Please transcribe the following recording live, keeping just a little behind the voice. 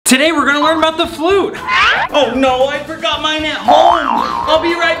Today we're gonna learn about the flute. Oh no, I forgot mine at home. I'll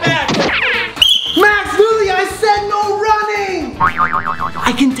be right back. Max, Lily, I said no running!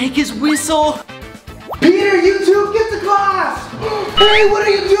 I can take his whistle. Peter, you two, get to class! Hey, what are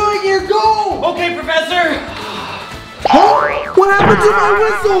you doing here? Go! Okay, Professor. Huh? What happened to my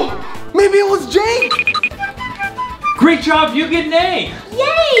whistle? Maybe it was Jake? Great job, you get an A.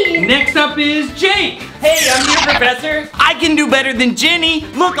 Yay! Next up is Jake. Hey, I'm here, Professor. I can do better than Jenny.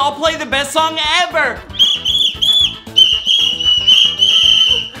 Look, I'll play the best song ever.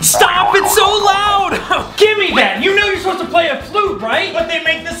 Stop, it's so loud. Give me that. You know you're supposed to play a flute, right? But they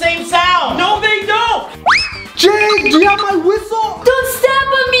make the same sound. No, they don't. Jake, do you have my whistle? Don't step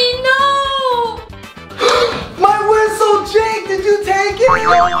on me, no! My whistle, Jake, did you take it?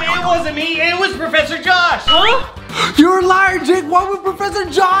 No, it wasn't me. It was Professor Josh. Huh? You're a liar, Jake. Why would Professor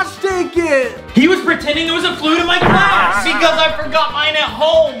Josh take it? He was pretending it was a flute in my class. Because I forgot mine at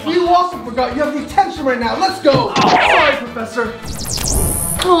home. You also forgot. You have detention right now. Let's go. Sorry, Professor.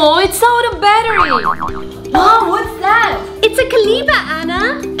 Oh, it's out of battery. Wow, what's that? It's a caliber,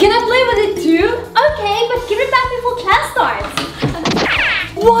 Anna. Can I play with it too? Okay, but give it back before class starts.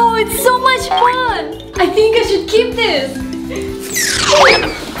 Wow, it's so much fun. I think I should keep this.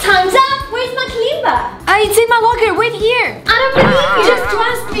 Time's up. Where's my caliber? It's in my locker, right here. I don't believe you. Just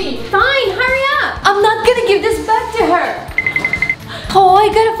trust me. Fine, hurry up. I'm not gonna give this back to her. Oh, I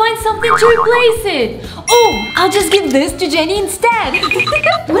gotta find something to replace it. Oh, I'll just give this to Jenny instead.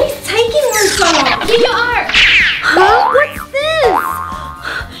 What is taking her so long? Here you are. Huh? What's this?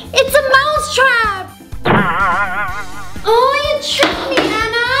 It's a mouse trap. Oh, you tricked me,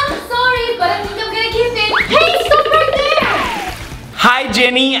 Anna. Sorry, but I think I'm gonna keep it. Hey, stop right there. Hi,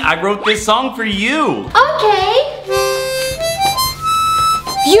 Jenny. I wrote this song for you. Okay.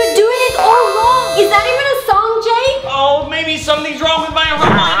 You're doing it all wrong. Is that even a song, Jake? Oh, maybe something's wrong with my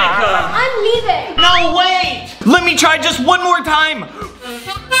harmonica. I'm leaving. No, wait. Let me try just one more time.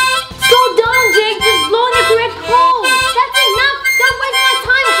 So done, Jake. Just blow in the correct hole. That's enough. Don't waste my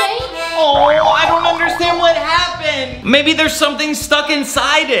time, Jake. Oh, I don't understand what happened. Maybe there's something stuck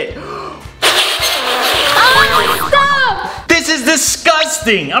inside it. Oh, stop. This is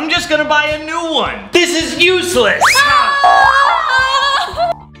disgusting. I'm just gonna buy a new one. This is useless.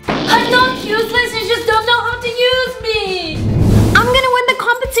 I'm not useless, you just don't know how to use me! I'm gonna win the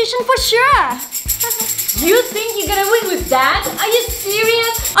competition for sure! You think you're gonna win with that? Are you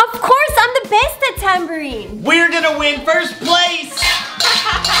serious? Of course, I'm the best at tambourine! We're gonna win first place!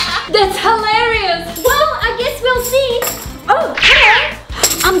 That's hilarious! Well, I guess we'll see! Oh, hello!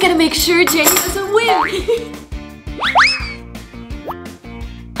 I'm gonna make sure Jenny doesn't win!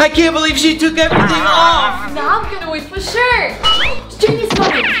 I can't believe she took everything off! Now I'm gonna win for sure! Jenny's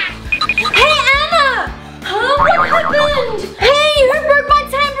coming! Hey, Anna! Huh? What happened? Hey, who broke my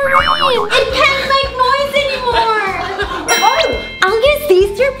tambourine? It can't make noise anymore! Oh, I'll use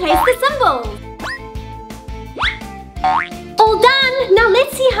these to replace the cymbals. All done! Now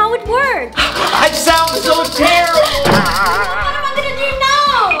let's see how it works. I sound so terrible! What am I gonna do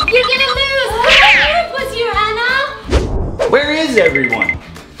now? You're gonna lose! What was you, Anna? Where is everyone?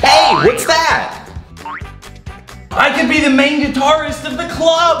 Hey, what's that? I could be the main guitarist of the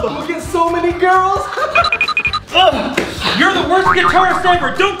club! Look at so many girls. Ugh, you're the worst guitarist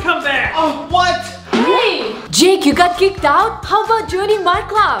ever. Don't come back. Oh, what? Hey! Jake, you got kicked out? How about joining my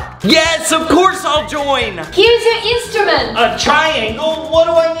club? Yes, of course I'll join! Here's your instrument. A triangle? What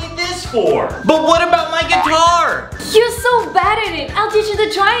do I need this for? But what about my guitar? You're so bad at it. I'll teach you the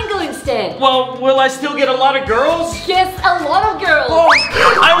triangle instead. Well, will I still get a lot of girls? Yes, a lot of girls. Oh,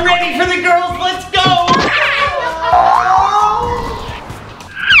 I'm ready for the girls. Let's go!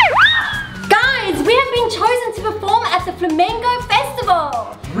 Guys, we have been chosen to perform at the Flamenco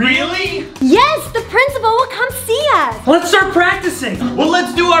Festival. Really? Yes, the principal will come see us. Let's start practicing. Well,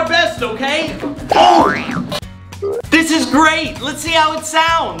 let's do our best, okay? Oh! This is great. Let's see how it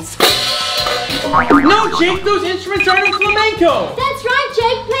sounds. No, Jake, those instruments aren't in flamenco. That's right,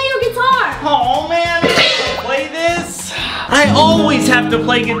 Jake. Play your guitar. Oh, man. I can't play this. I always have to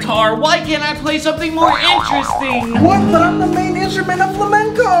play guitar. Why can't I play something more interesting? What? But I'm the main instrument of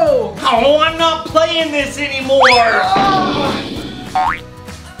flamenco. Oh, I'm not playing this anymore.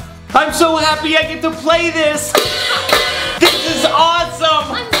 I'm so happy I get to play this. This is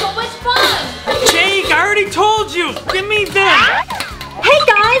awesome. I'm so much fun. Jake, I already told you. Give me that. Hey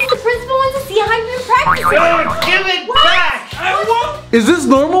guys, the principal wants to see how you've been practicing. Give it back. I won't. Is this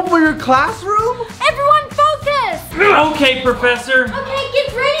normal for your classroom? Everyone focus. Okay, Professor. Okay,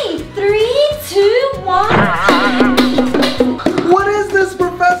 get ready. 3, 2, 1. What is this,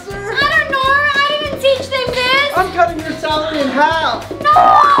 Professor? I don't know. I didn't teach them this. I'm cutting your salary in half.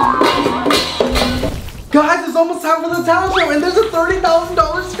 No. Guys, it's almost time for the talent show, and there's a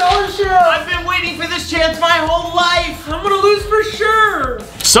 $30,000 scholarship. I've been waiting for this chance my whole life. I'm gonna lose for sure.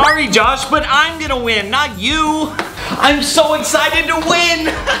 Sorry, Josh, but I'm gonna win, not you. I'm so excited to win.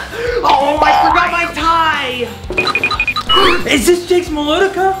 Oh, I forgot my tie. Is this Jake's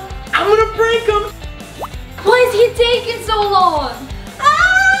melodica? I'm gonna break him. Why is he taking so long?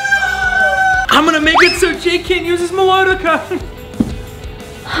 Ah! I'm gonna make it so Jake can't use his melodica.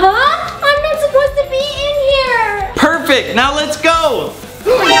 Huh? I'm not supposed to be in here. Perfect, now let's go.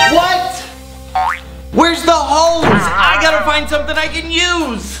 What? Where's the hose? I gotta find something I can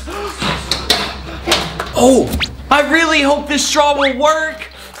use. Oh, I really hope this straw will work.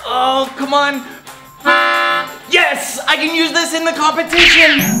 Oh, come on. Yes, I can use this in the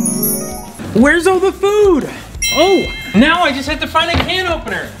competition. Where's all the food? Oh, now I just have to find a can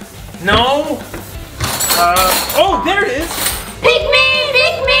opener. No. Oh, there it is. Pick me!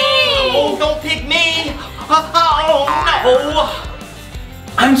 Pick me! Oh, don't pick me. Oh, no.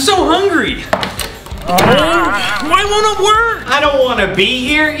 I'm so hungry. Oh, why won't it work? I don't want to be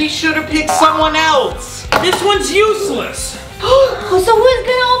here. He should have picked someone else. This one's useless. So who's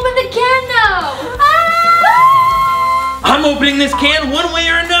gonna open the can now? I'm opening this can one way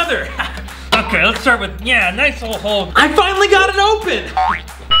or another. Okay, let's start with, nice little hole. I finally got it open.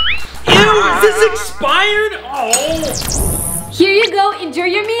 Ew, is this expired? Oh. Here you go, enjoy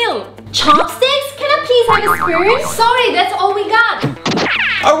your meal. Chopsticks? Can I please have a spoon? Sorry, that's all we got.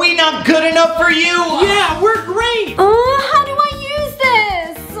 Are we not good enough for you? Yeah, we're great. How do I use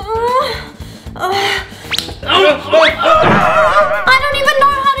this? I don't even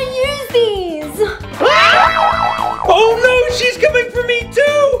know how to use these. Oh no, she's coming for me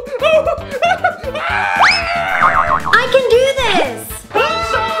too. I can do this.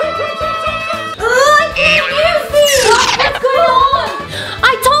 I can't use these. What's going on?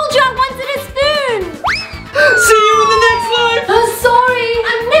 I told you I wanted a spoon. See you in the next life. Sorry,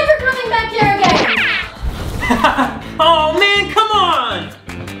 I'm never coming back here again. Oh man, come on.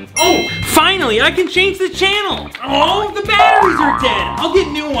 Oh, finally, I can change the channel. Oh, the batteries are dead. I'll get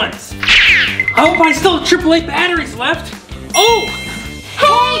new ones. I hope I still have AAA batteries left. Oh!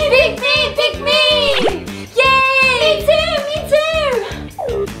 Hey, pick me, pick me! Yay! Me too, me too!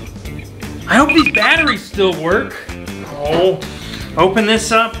 I hope these batteries still work. Oh, open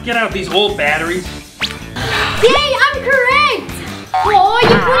this up. Get out these old batteries. Yay, I'm correct! Oh,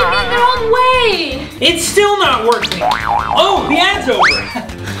 you put it in the wrong way! It's still not working. Oh, the ad's over.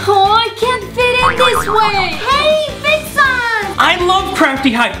 Oh, I can't fit in this way! Hey, fix us! I love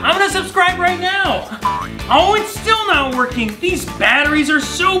Crafty Hype. I'm gonna subscribe right now. Oh, it's still not working. These batteries are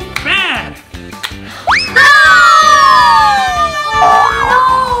so bad. Oh,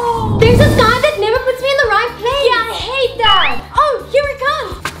 no! There's a guy that never puts me in the right place. Yeah, I hate that. Oh, here it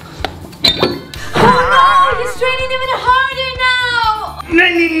comes. Oh no, he's training even harder now.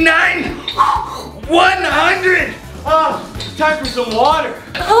 99, 100. Oh, it's time for some water.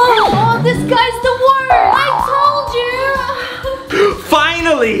 Oh, this guy's the worst. I told you.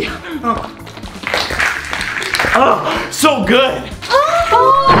 Finally. Oh, so good.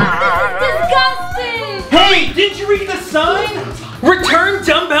 Oh, this is disgusting. Hey, did you read the sign? Return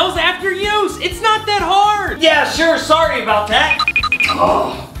dumbbells after use. It's not that hard. Yeah, sure. Sorry about that.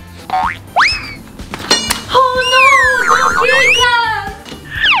 Oh. Oh no, don't kick us.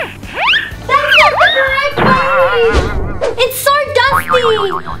 That's not the correct way. It's so dusty.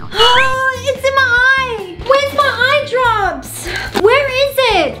 Oh, it's in my eye. Where's my eye drops? Where is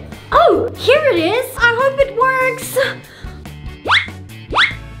it? Oh, here it is. I hope it works.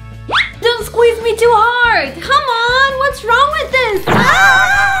 Don't squeeze me too hard. Come on, what's wrong with this?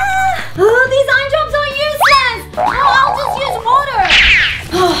 Ah! Oh, these eye drops are useless. Oh, I'll just use water.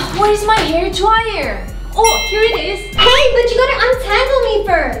 Oh, where's my hair dryer? Oh, here it is. Hey, but you gotta untangle me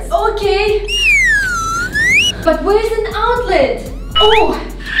first. Okay. But where's an outlet? Oh.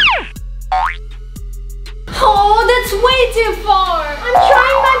 Oh, that's way too far. I'm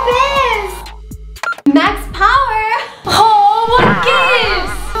trying my best. Max power. Oh, what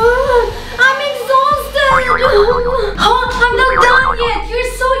gives? I'm exhausted. Oh, I'm not done yet.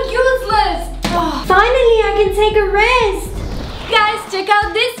 You're so useless. Oh, finally, I can take a rest. Guys, check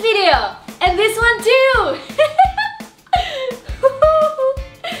out this video. And this one too.